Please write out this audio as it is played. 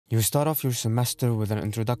You start off your semester with an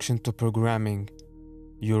introduction to programming.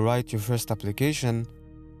 You write your first application,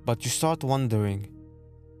 but you start wondering,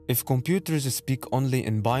 if computers speak only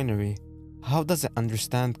in binary, how does it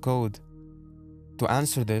understand code? To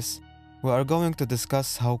answer this, we are going to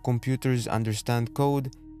discuss how computers understand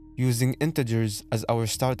code using integers as our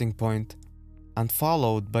starting point, and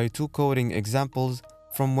followed by two coding examples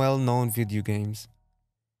from well-known video games.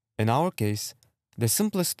 In our case, the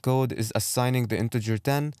simplest code is assigning the integer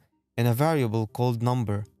 10 in a variable called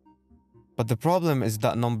number. But the problem is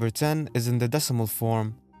that number 10 is in the decimal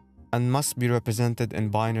form and must be represented in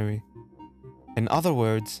binary. In other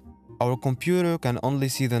words, our computer can only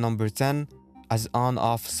see the number 10 as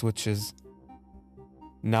on-off switches.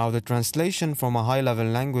 Now the translation from a high-level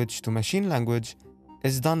language to machine language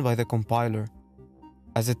is done by the compiler,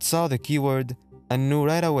 as it saw the keyword and knew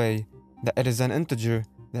right away that it is an integer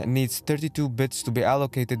that needs 32 bits to be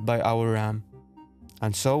allocated by our RAM.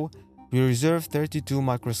 And so, we reserve 32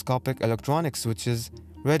 microscopic electronic switches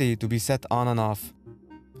ready to be set on and off.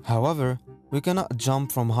 However, we cannot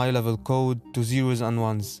jump from high-level code to zeros and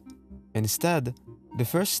ones. Instead, the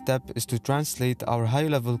first step is to translate our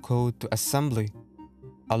high-level code to assembly,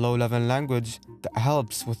 a low-level language that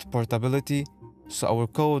helps with portability so our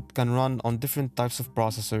code can run on different types of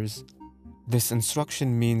processors. This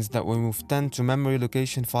instruction means that we move 10 to memory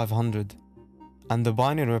location 500, and the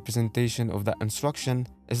binary representation of that instruction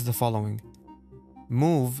is the following.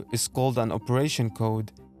 Move is called an operation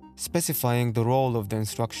code, specifying the role of the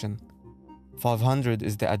instruction. 500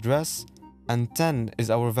 is the address, and 10 is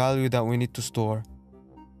our value that we need to store.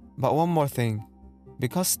 But one more thing,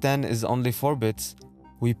 because 10 is only 4 bits,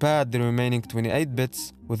 we pad the remaining 28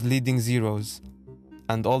 bits with leading zeros,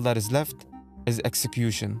 and all that is left is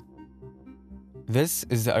execution. This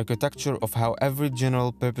is the architecture of how every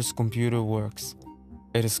general-purpose computer works.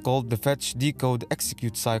 It is called the fetch, decode,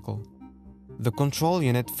 execute cycle. The control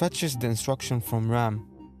unit fetches the instruction from RAM,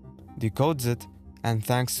 decodes it, and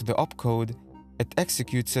thanks to the opcode, it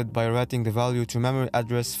executes it by writing the value to memory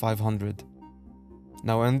address 500.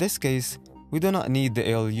 Now in this case, we do not need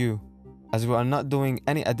the ALU, as we are not doing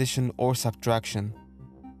any addition or subtraction.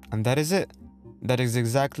 And that is it. That is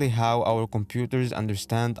exactly how our computers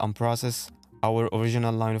understand and process our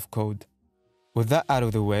original line of code. With that out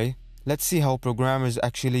of the way, let's see how programmers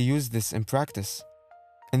actually use this in practice.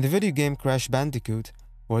 In the video game Crash Bandicoot,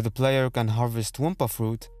 where the player can harvest Wumpa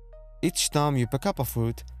fruit, each time you pick up a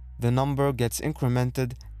fruit, the number gets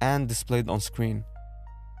incremented and displayed on screen.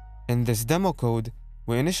 In this demo code,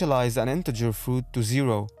 we initialize an integer fruit to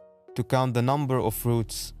 0 to count the number of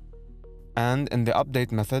fruits. And in the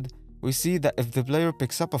update method, we see that if the player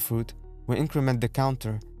picks up a fruit, we increment the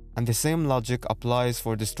counter, and the same logic applies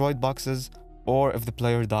for destroyed boxes or if the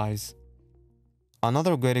player dies.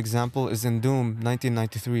 Another great example is in Doom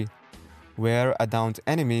 1993, where a downed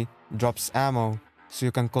enemy drops ammo so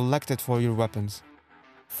you can collect it for your weapons.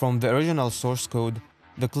 From the original source code,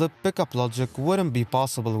 the clip pickup logic wouldn't be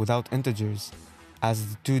possible without integers, as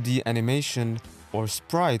the 2D animation or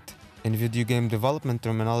sprite in video game development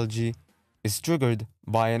terminology is triggered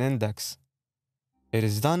by an index. It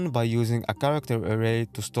is done by using a character array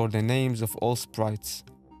to store the names of all sprites.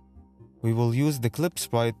 We will use the clip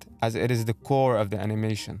sprite as it is the core of the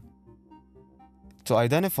animation. To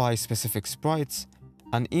identify specific sprites,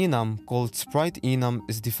 an enum called sprite enum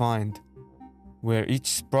is defined, where each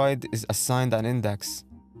sprite is assigned an index.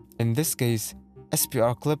 In this case,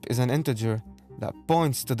 sprclip is an integer that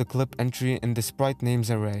points to the clip entry in the sprite names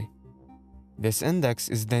array. This index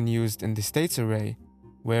is then used in the states array,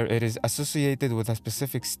 where it is associated with a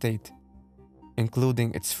specific state,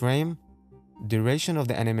 including its frame, duration of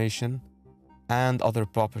the animation, and other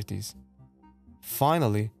properties.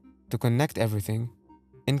 Finally, to connect everything,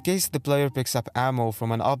 in case the player picks up ammo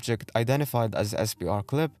from an object identified as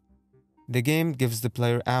sprclip, the game gives the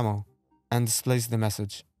player ammo and displays the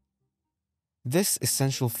message. This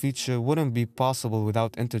essential feature wouldn't be possible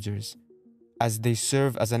without integers, as they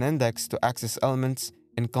serve as an index to access elements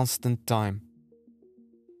in constant time.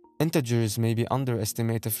 Integers may be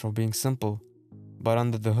underestimated for being simple, but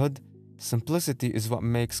under the hood, simplicity is what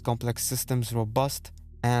makes complex systems robust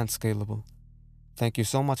and scalable. Thank you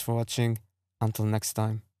so much for watching. Until next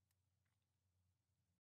time.